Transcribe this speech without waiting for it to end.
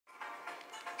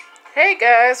Hey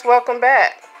guys, welcome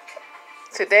back.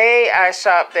 Today I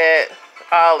shopped at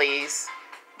Ollie's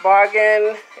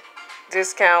bargain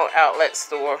discount outlet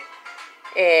store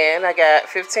and I got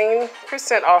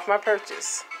 15% off my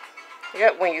purchase.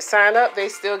 Yep, when you sign up they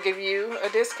still give you a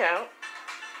discount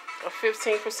of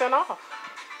 15% off.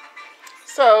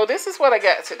 So this is what I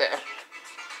got today.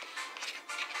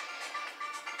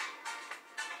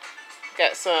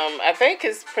 Got some, I think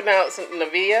it's pronounced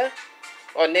Nivea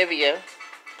or Nivea.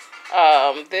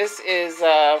 This is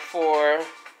for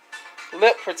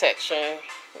lip protection.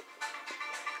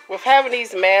 With having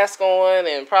these masks on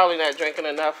and probably not drinking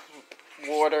enough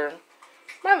water,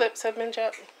 my lips have been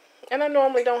chapped. And I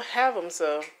normally don't have them,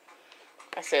 so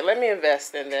I said, let me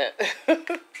invest in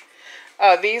that.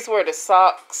 These were the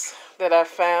socks that I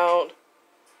found.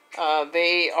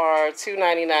 They are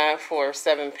 $2.99 for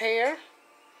 7 pair.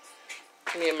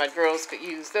 Me and my girls could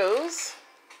use those.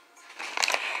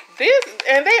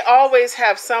 And they always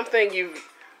have something you've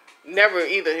never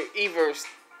either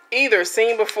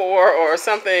seen before or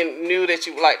something new that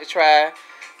you would like to try.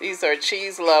 These are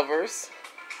cheese lovers,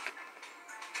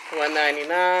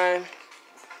 $1.99.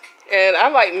 And I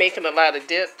like making a lot of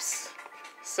dips.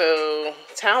 So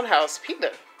Townhouse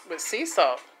pita with sea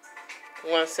salt,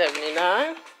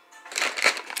 $1.79.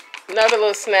 Another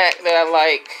little snack that I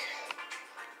like.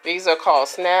 These are called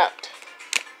Snapped.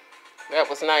 That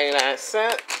was 99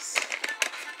 cents.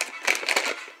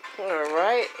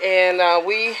 Alright, and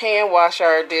we hand wash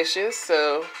our dishes,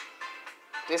 so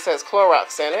this has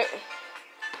Clorox in it.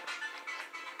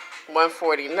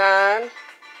 $1.49.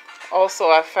 Also,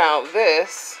 I found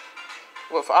this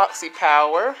with Oxy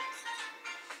Power,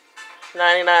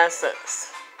 99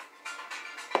 cents.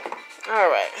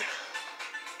 Alright.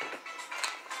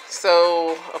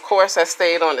 So, of course, I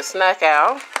stayed on the snack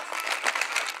aisle.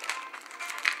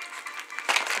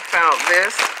 Found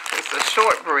this. It's a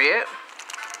shortbread,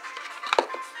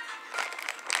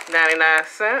 99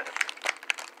 cents.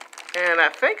 And I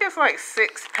think it's like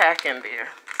 6-pack in there.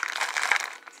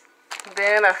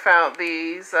 Then I found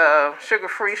these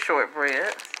sugar-free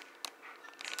shortbread,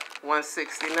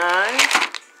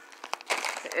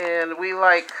 $1.69. And we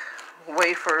like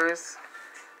wafers.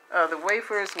 The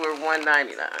wafers were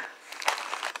 $1.99.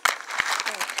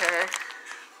 Okay.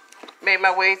 Made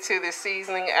my way to the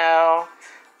seasoning aisle.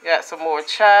 Got some more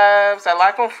chives. I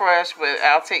like them fresh, but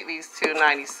I'll take these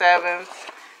 $2.97.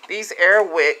 These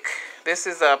Airwick. This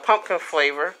is a pumpkin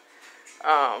flavor.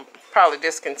 Probably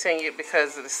discontinued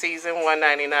because of the season,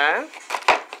 $1.99.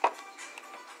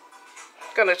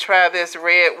 Gonna try this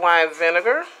red wine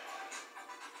vinegar,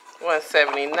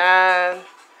 $1.79.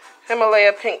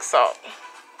 Himalaya pink salt.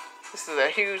 This is a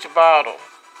huge bottle,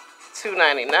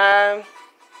 $2.99.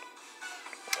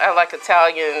 I like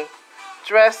Italian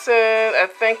dressing. I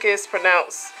think it's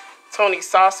pronounced Tony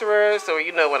Saucerers, or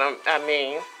you know what I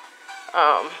mean.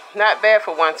 Not bad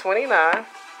for $1.29.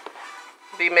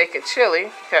 Be making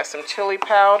chili. Got some chili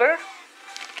powder.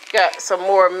 Got some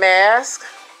more masks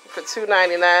for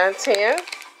 $2.99, 10.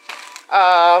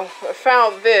 I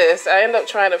found this. I ended up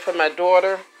trying it for my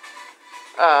daughter.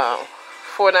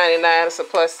 $4.99. It's a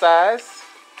plus size.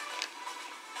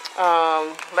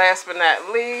 Last but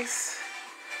not least,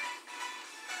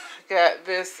 got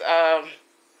this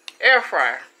air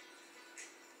fryer,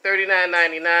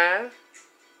 $39.99.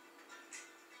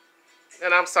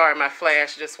 And I'm sorry, my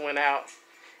flash just went out.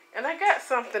 And I got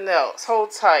something else.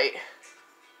 Hold tight.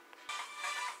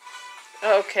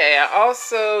 Okay, I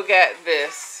also got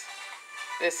this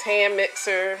hand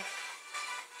mixer.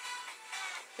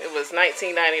 It was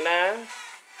 $19.99.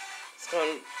 It's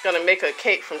gonna make a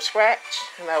cake from scratch,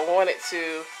 and I wanted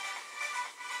to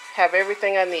have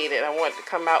everything I needed. I want it to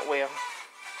come out well.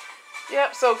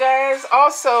 Yep, so guys,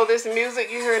 also this music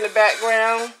you hear in the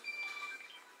background,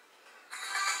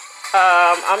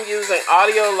 I'm using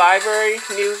audio library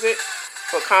music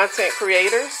for content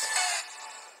creators.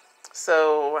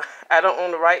 So I don't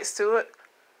own the rights to it,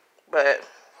 but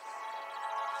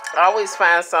I always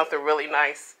find something really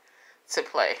nice to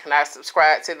play, and I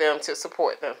subscribe to them to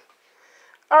support them.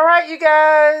 All right, you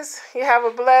guys, you have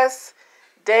a blessed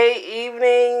day,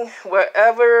 evening,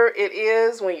 wherever it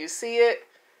is when you see it.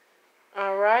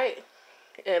 All right,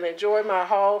 and enjoy my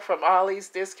haul from Ollie's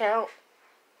discount.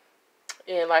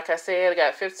 And like I said, I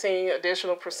got 15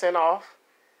 additional % off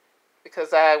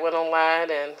because I went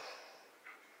online and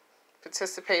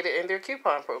participated in their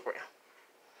coupon program.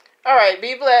 All right,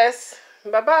 be blessed.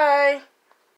 Bye-bye.